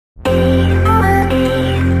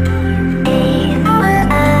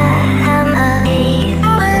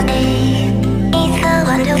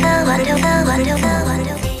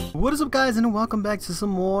up, guys, and welcome back to some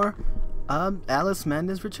more Alice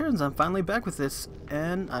Madness Returns. I'm finally back with this,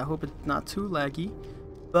 and I hope it's not too laggy.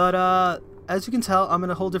 But as you can tell, I'm in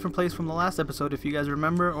a whole different place from the last episode, if you guys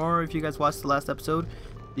remember, or if you guys watched the last episode,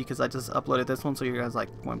 because I just uploaded this one, so you guys like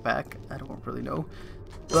went back. I don't really know.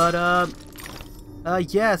 But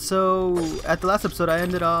yeah. So at the last episode, I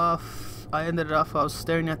ended off. I was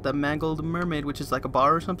staring at the mangled mermaid, which is like a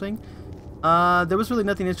bar or something. There was really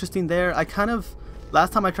nothing interesting there.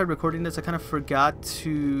 Last time I tried recording this, I kind of forgot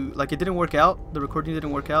to, like, it didn't work out. The recording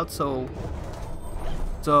didn't work out, so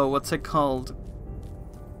what's it called?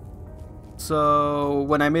 So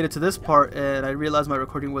when I made it to this part and I realized my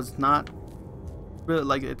recording was not really,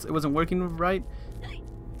 like, it wasn't working right,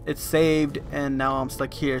 it saved and now I'm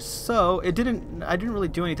stuck here. So I didn't really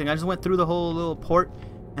do anything. I just went through the whole little port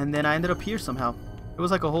and then I ended up here somehow. It was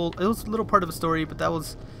like it was a little part of a story, but that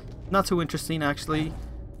was not too interesting actually.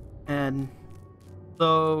 And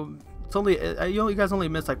so it's only, you guys only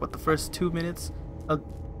missed like what, the first 2 minutes of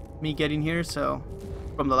me getting here. So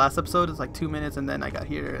from the last episode, it's like 2 minutes, and then I got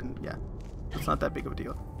here, and yeah, it's not that big of a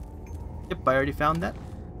deal. Yep, I already found that.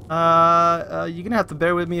 You're gonna have to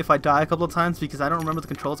bear with me if I die a couple of times because I don't remember the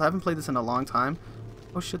controls. I haven't played this in a long time.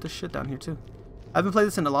 Oh shit, there's shit down here too. I haven't played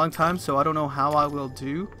this in a long time, so I don't know how I will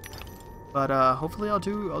do, but hopefully I'll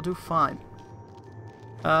do fine.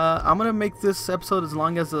 I'm gonna make this episode as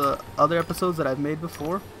long as the other episodes that I've made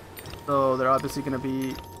before, so they're obviously gonna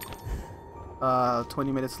be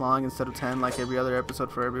 20 minutes long instead of 10 like every other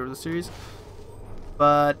episode for every other series.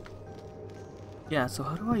 But yeah, so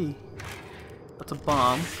how do I, that's a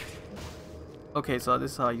bomb. Okay, so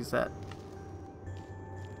this is how I use that.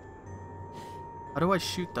 How do I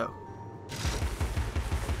shoot though?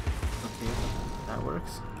 Okay, that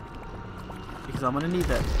works, because I'm gonna need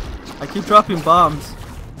that. I keep dropping bombs.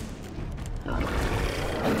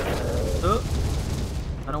 Oh,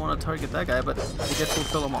 I don't want to target that guy, but I guess we'll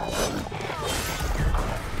kill them all.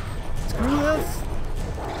 Screw this!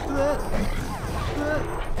 Screw that! Screw that!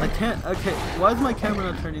 I can't. Okay, why is my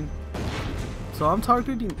camera not turning? So I'm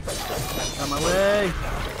targeting. Out of my way!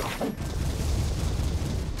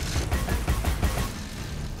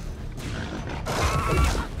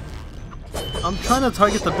 I'm trying to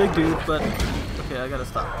target the big dude, but okay, I gotta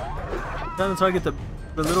stop. I'm trying to target the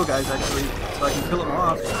little guys actually, so I can kill them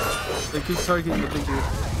off. They keep targeting the big dude.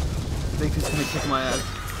 They just gonna kick my ass.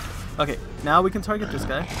 Okay, now we can target this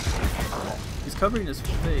guy. He's covering his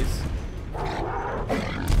face.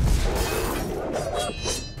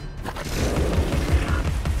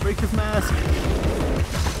 Break his mask.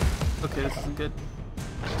 Okay, this isn't good.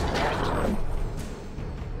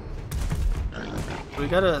 We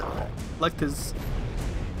gotta collect his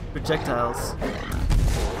projectiles.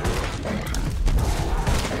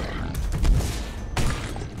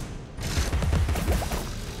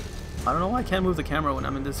 I don't know why I can't move the camera when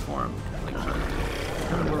I'm in this form. Like, I'm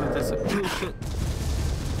trying to move it this way. Oh shit.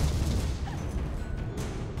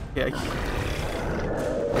 Yeah.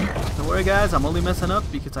 Don't worry guys, I'm only messing up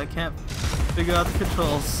because I can't figure out the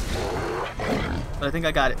controls. But I think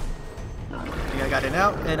I got it. I think I got it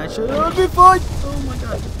now, and I should be fine! Oh my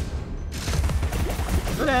god.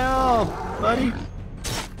 What the hell, buddy?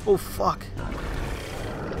 Oh fuck.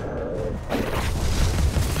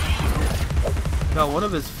 Got one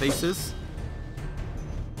of his faces.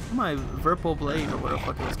 My Verpal blade, or what the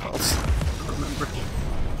fuck it was called. I don't remember.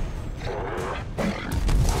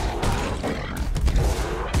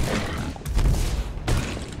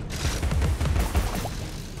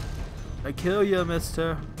 I kill you,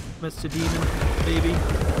 Mr. Demon, baby. I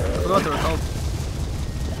forgot what they were called.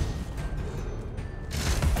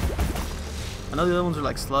 I know the other ones are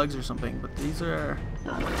like slugs or something, but these are.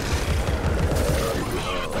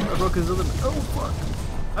 I broke his other. Oh fuck!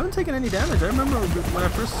 I haven't taken any damage. I remember when I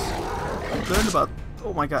first learned about.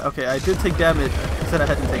 Oh my god. Okay, I did take damage. I said I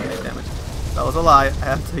hadn't taken any damage. That was a lie. I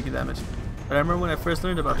haven't taken damage. But I remember when I first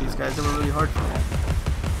learned about these guys, they were really hard for me.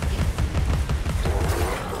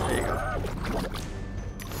 There you go.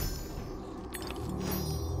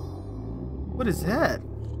 What is that?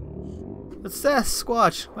 That's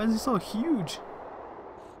Sasquatch. Why is he so huge?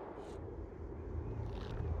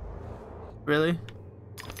 Really?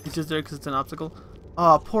 He's just there because it's an obstacle?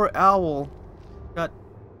 Oh, poor owl. Got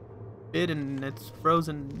bit and it's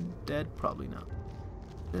frozen dead. Probably not.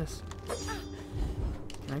 This.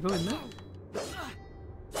 Can I go in there?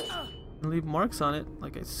 And leave marks on it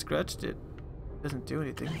like I scratched it. Doesn't do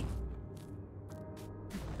anything.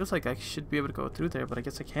 Feels like I should be able to go through there, but I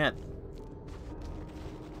guess I can't.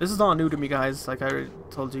 This is all new to me, guys. Like I already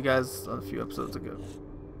told you guys a few episodes ago.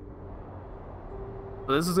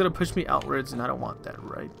 So this is gonna push me outwards, and I don't want that,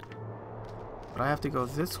 right? But I have to go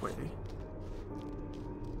this way.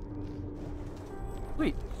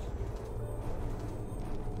 Sweet.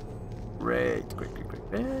 Great, great, great, great,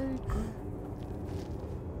 great.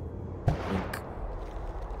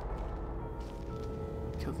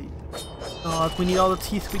 Kill the dog. We need all the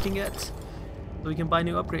teeth we can get so we can buy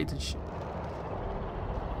new upgrades and shit.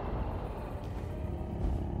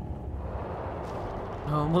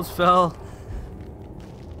 I almost fell.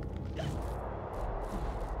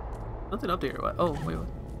 Nothing up there. What? Oh, wait, what?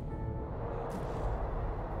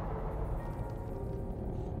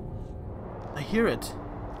 I hear it.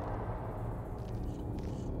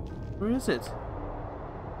 Where is it?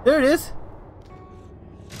 There it is!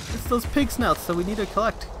 It's those pig snouts that we need to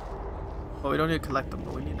collect. Well, we don't need to collect them,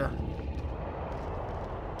 but we need to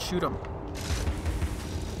shoot them.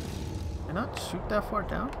 Can I not shoot that far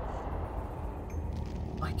down?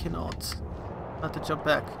 I cannot. I have to jump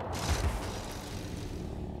back.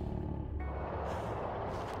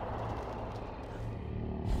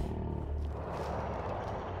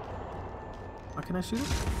 How can I shoot it?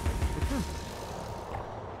 I can.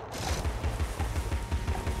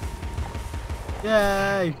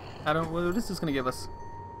 Yay! I don't. What is this gonna give us?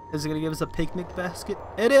 Is it gonna give us a picnic basket?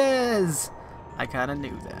 It is! I kinda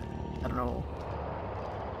knew that. I don't know.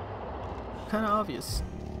 Kinda obvious.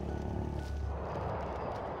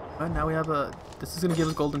 But now we have a. This is gonna give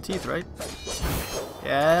us golden teeth, right?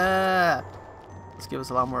 Yeah! Let's give us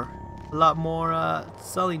a lot more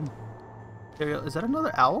selling. There we go. Is that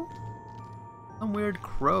another owl? Some weird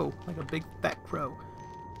crow. Like a big fat crow.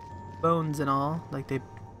 Bones and all. Like they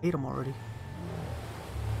ate them already.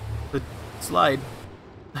 The slide.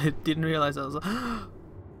 I didn't realize I was like,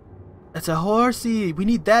 that's a horsey. We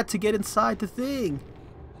need that to get inside the thing.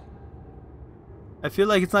 I feel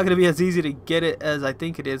like it's not going to be as easy to get it as I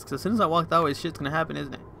think it is. Because as soon as I walk that way, shit's going to happen,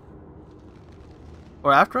 isn't it?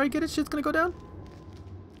 Or after I get it, shit's going to go down?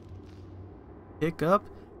 Pick up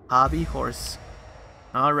hobby horse.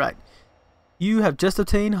 Alright. You have just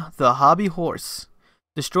obtained the hobby horse.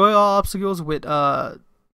 Destroy all obstacles with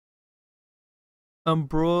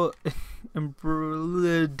embroiled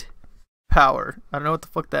power. I don't know what the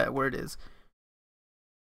fuck that word is.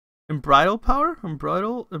 Embridled power?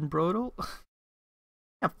 Embridled?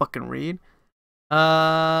 Can't fucking read.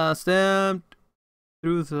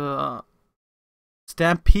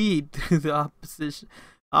 Stampede through the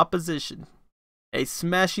opposition. A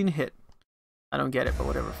smashing hit. I don't get it, but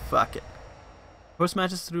whatever. Fuck it. Horse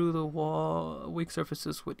smashes through the wall, weak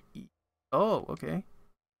surfaces with E. Oh, okay.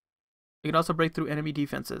 You can also break through enemy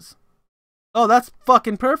defenses. Oh, that's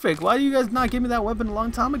fucking perfect. Why do you guys not give me that weapon a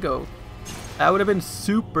long time ago? That would have been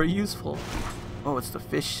super useful. Oh, it's the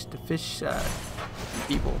fish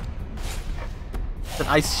people. It's an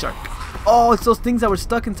ice shark. Oh, it's those things that were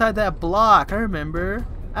stuck inside that block. I remember.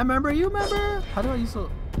 You remember? How do I use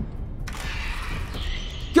those?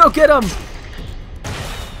 Go get him!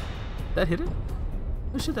 That hit it?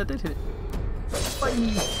 Oh shit, that did hit it. Fight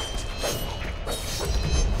me.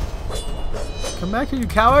 Come back here, you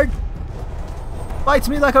coward! Fights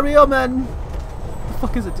me like a real man! What the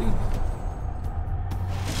fuck is it, dude?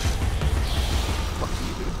 Fuck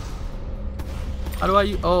you, dude. How do I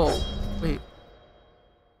use? Oh, wait.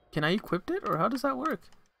 Can I equip it, or how does that work?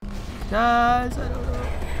 Guys, I don't know.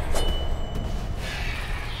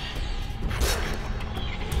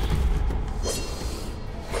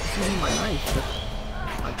 Using my knife.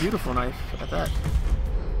 My beautiful knife at that.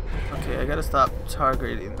 Okay, I gotta stop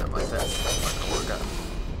targeting them like that.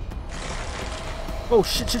 Oh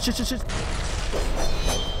shit.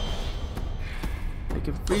 They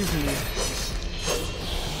can freeze me.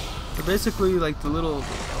 They're basically like the little.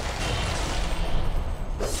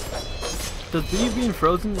 Does being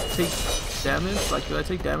frozen take damage? Like, do I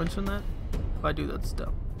take damage from that? If I do, that's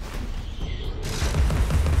dumb.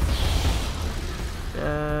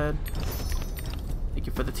 Bad. Thank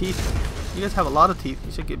you for the teeth. You guys have a lot of teeth.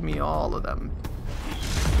 You should give me all of them.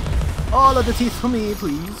 All of the teeth for me,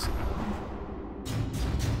 please.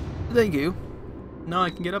 Thank you. Now I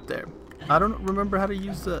can get up there. I don't remember how to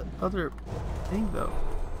use the other thing though.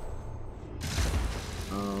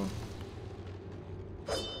 Oh.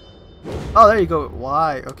 Oh, there you go.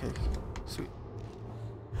 Y. Okay. Sweet.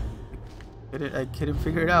 I couldn't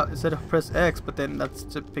figure it out. It said press X, but then that's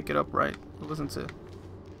to pick it up, right? It wasn't to.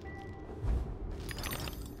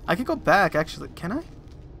 I could go back, actually. Can I?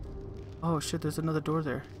 Oh shit, there's another door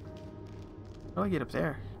there. How do I get up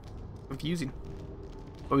there? Confusing.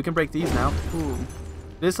 But we can break these now. Ooh.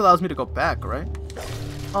 This allows me to go back, right?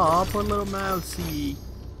 Aw, poor little mousey.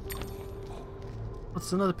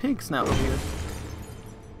 What's another pink snout over here?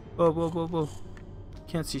 Whoa.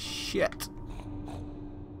 Can't see shit.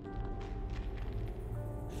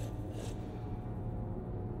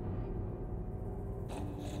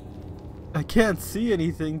 I can't see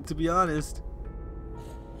anything, to be honest.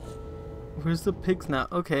 Where's the pigs now?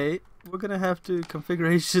 Okay, we're gonna have to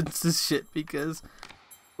configurations this shit because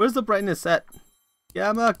where's the brightness at?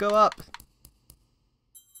 Gamma, go up.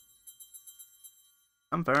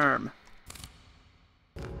 Confirm.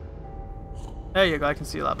 There you go, I can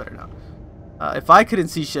see a lot better now. If I couldn't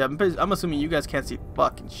see shit, I'm assuming you guys can't see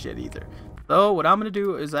fucking shit either. So what I'm gonna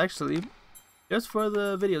do is actually, just for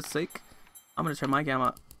the video's sake, I'm gonna turn my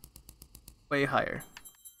gamma way higher.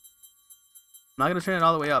 I'm not gonna turn it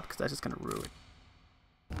all the way up because that's just gonna ruin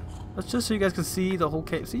it. That's just so you guys can see the whole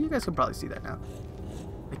cave. See, you guys can probably see that now.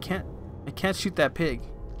 I can't shoot that pig.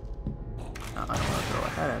 No, I don't want to throw a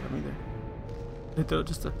hat at him either. Throw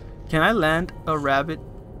just a. Can I land a rabbit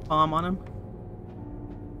bomb on him?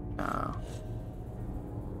 No.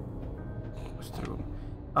 Push through him.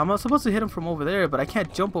 I'm supposed to hit him from over there, but I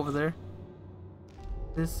can't jump over there.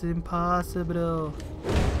 This is impossible.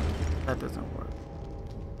 That doesn't work.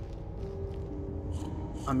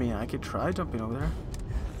 I mean, I could try jumping over there.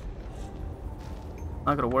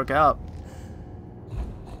 Not gonna work out.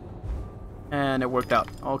 And it worked out.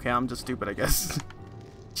 Okay, I'm just stupid, I guess.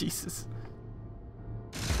 Jesus.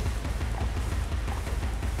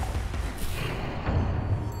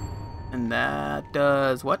 And that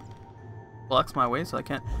does what? Blocks my way, so I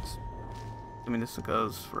can't. I mean, this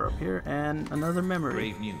goes for up here, and another memory.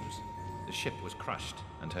 Grave news. The ship was crushed,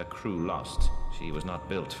 and her crew lost. She was not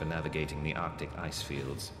built for navigating the Arctic ice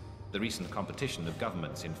fields. The recent competition of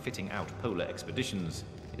governments in fitting out polar expeditions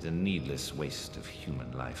is a needless waste of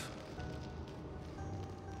human life.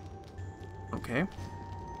 Okay.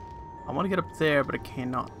 I want to get up there, but I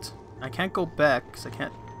cannot. I can't go back, because I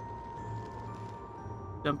can't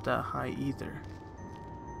jump that high either.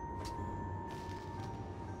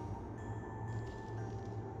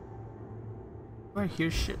 I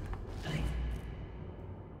hear shit.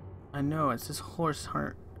 I know, it's this horse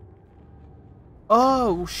heart.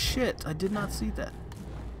 Oh shit, I did not see that.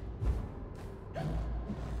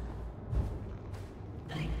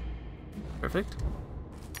 Perfect.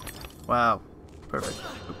 Wow. Perfect.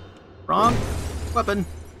 Wrong weapon.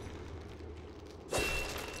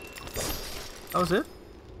 That was it?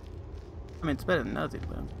 I mean, it's better than nothing,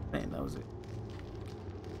 but I'm saying that was it.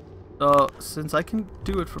 So, since I can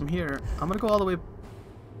do it from here, I'm gonna go all the way.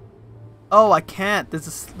 Oh, I can't. This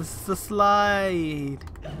is a slide.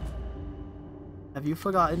 Have you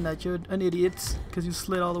forgotten that you're an idiot because you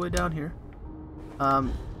slid all the way down here?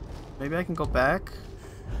 Maybe I can go back.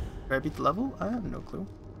 Did I beat the level? I have no clue.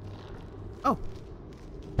 Oh,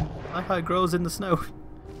 I like how it grows in the snow.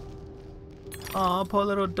 Aw, poor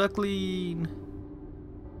little duckling.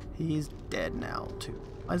 He's dead now too.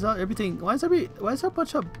 Why is everything? Why is there a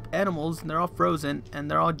bunch of animals and they're all frozen and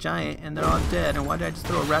they're all giant and they're all dead? And why did I just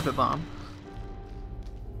throw a rabbit bomb?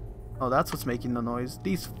 Oh, that's what's making the noise.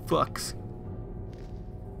 These fucks.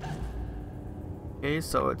 Okay,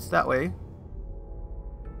 so it's that way.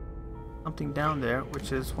 Something down there,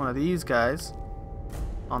 which is one of these guys,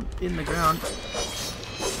 in the ground.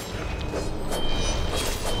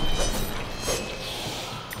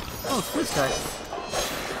 Oh, it's this guy.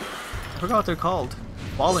 I forgot what they're called.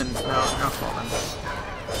 Fallen. No, not Fallen.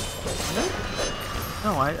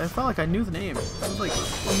 No, I felt like I knew the name. That was like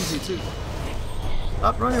easy too.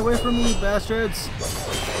 Stop running away from me, bastards.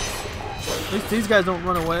 At least these guys don't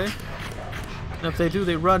run away. And if they do,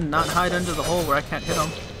 they run, not hide under the hole where I can't hit them.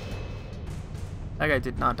 That guy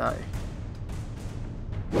did not die.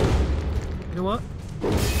 You know what?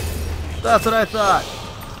 That's what I thought.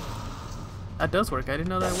 That does work. I didn't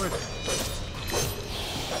know that worked.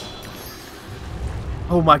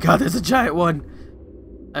 Oh my god, there's a giant one.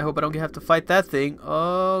 I hope I don't have to fight that thing.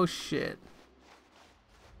 Oh shit.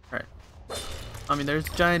 Alright. I mean, there's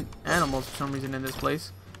giant animals for some reason in this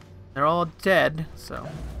place. They're all dead, so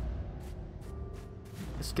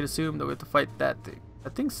just can assume that we have to fight that thing.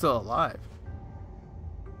 That thing's still alive.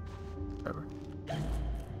 Whatever.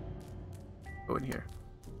 Go in here.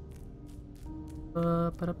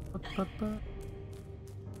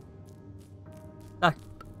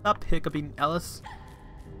 Stop hiccuping, Alice.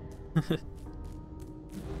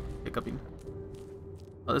 Hiccuping.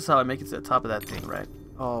 Oh, this is how I make it to the top of that thing, right?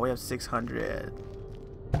 Oh, we have 600.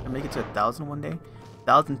 Can I make it to 1,000 one day?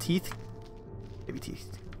 1,000 teeth? Baby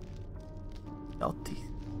teeth. Health teeth.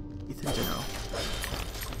 Teeth in general.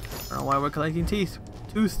 I don't know why we're collecting teeth.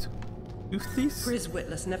 Tooth teeth? Friz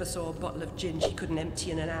Witless never saw a bottle of gin she couldn't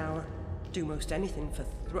empty in an hour. Do most anything for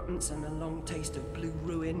thruppence and a long taste of blue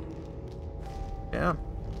ruin. Yeah.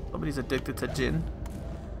 Somebody's addicted to gin.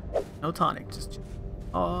 No tonic, just gin.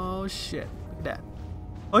 Oh shit. Look at that.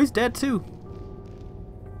 Oh, he's dead too.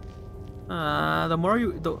 The more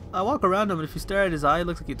I walk around him, and if you stare at his eye, it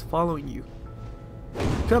looks like it's following you.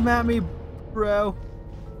 Come at me, bro.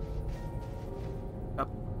 Up,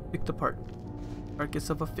 picked apart. Carcass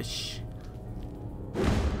of a fish.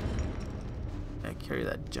 I carry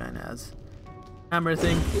that giant ass hammer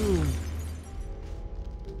thing. Boom.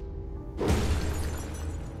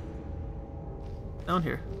 Down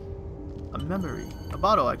here. A memory. A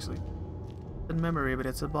bottle, actually. It's a memory, but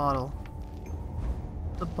it's a bottle.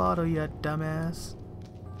 It's a bottle, you dumbass.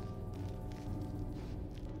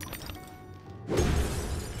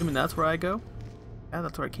 I mean, that's where I go? Yeah,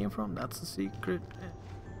 that's where I came from. That's the secret.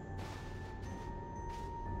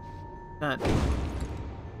 That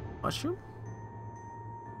mushroom?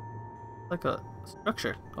 Like a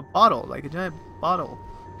structure. A bottle. Like a giant bottle.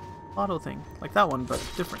 Bottle thing. Like that one, but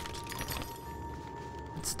different.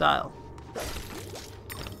 Style.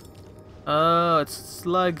 Oh, it's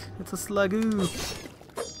slug. It's a slugoo.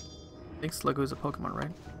 I think slugoo is a Pokemon,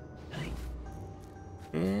 right?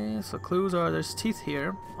 Okay, so clues are there's teeth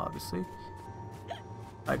here, obviously.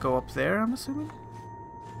 I go up there, I'm assuming.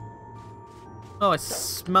 Oh, I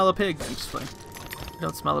smell a pig. I'm just playing. I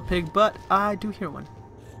don't smell a pig, but I do hear one.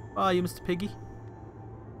 Oh, you Mr. Piggy.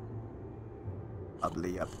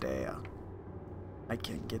 Probably up there. I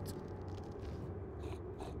can't get.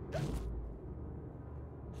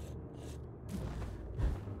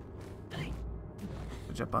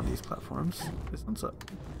 Jump on these platforms. This one's up.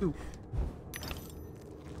 Ooh.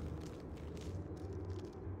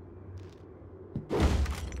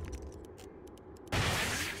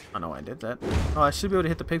 Oh no, I did that. Oh, I should be able to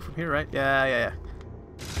hit the pig from here, right? Yeah.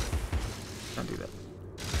 Can't do that.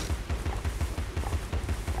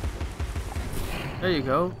 There you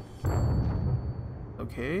go.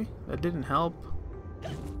 Okay, that didn't help.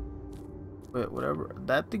 But whatever.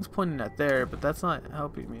 That thing's pointing at there, but that's not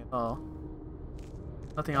helping me at all.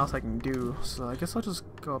 Nothing else I can do, so I guess I'll just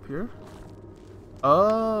go up here.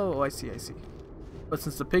 Oh, I see. But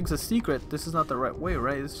since the pig's a secret, this is not the right way,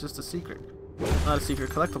 right? It's just a secret. Not a secret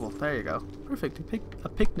collectible. There you go. Perfect. A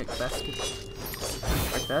picnic basket.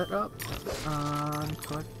 Pick that up.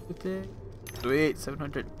 Collect it. Sweet,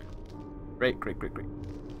 700. Great. Good.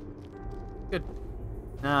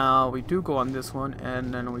 Now we do go on this one,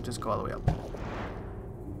 and then we just go all the way up.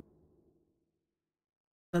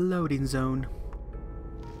 The loading zone.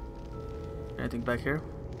 Anything back here?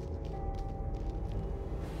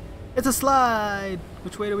 It's a slide!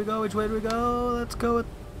 Which way do we go? Let's go it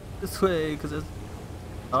this way, because it's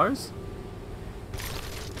ours?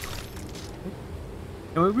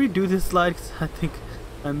 Can we redo this slide? Because I think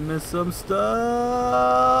I missed some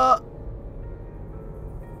stuff!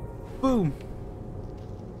 Boom!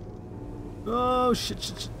 Oh,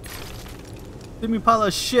 shit. Give me a pile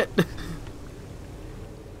of shit!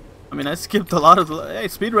 I mean, I skipped a lot of the... Hey,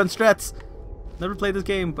 speedrun strats! Never played this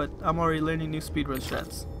game, but I'm already learning new speedrun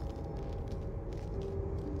strats.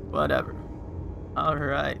 Whatever.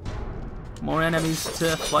 Alright. More enemies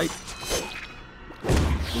to fight.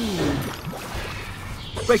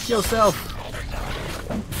 Ooh. Break yourself!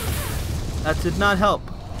 That did not help.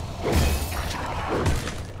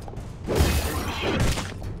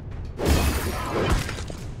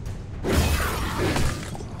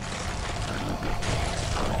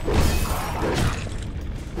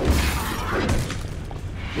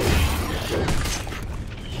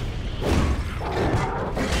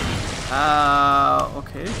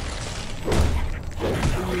 Okay.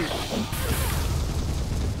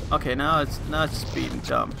 Okay, now it's just being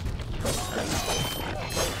dumb.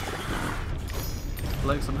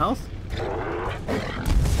 Like some health?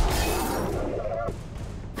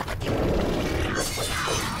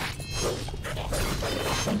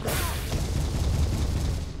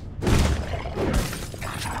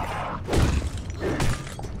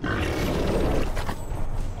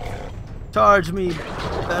 Charge me,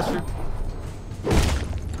 bastard.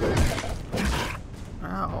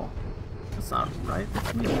 Ow. That's not right.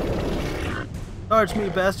 That's me. Charge me,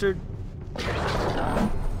 bastard. There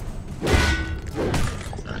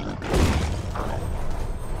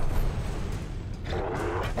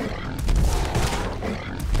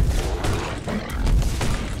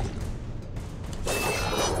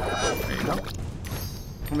you go.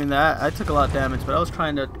 I mean, I took a lot of damage, but I was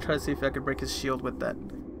trying to see if I could break his shield with that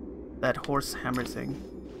horse hammer thing.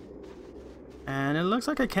 And it looks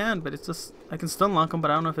like I can, but it's just I can stun lock him,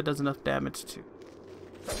 but I don't know if it does enough damage to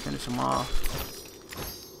finish him off.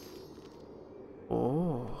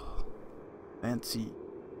 Oh, fancy.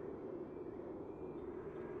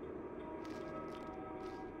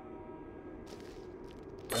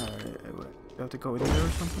 Alright, do I have to go in there or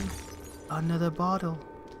something? Another bottle.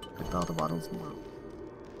 With all the bottles in the world.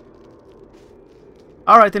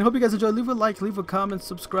 Alright, then hope you guys enjoyed. Leave a like, leave a comment,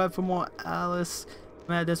 subscribe for more Alice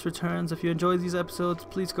Madness Returns. If you enjoy these episodes,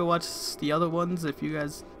 please go watch the other ones if you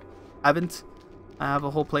guys haven't. I have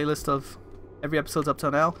a whole playlist of every episode up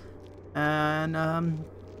till now. And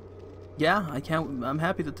yeah, I'm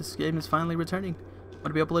happy that this game is finally returning. I'm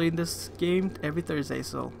gonna be uploading this game every Thursday,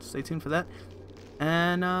 so stay tuned for that.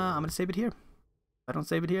 And I'm gonna save it here. If I don't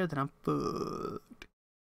save it here, then I'm fucked.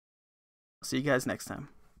 I'll see you guys next time.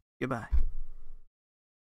 Goodbye.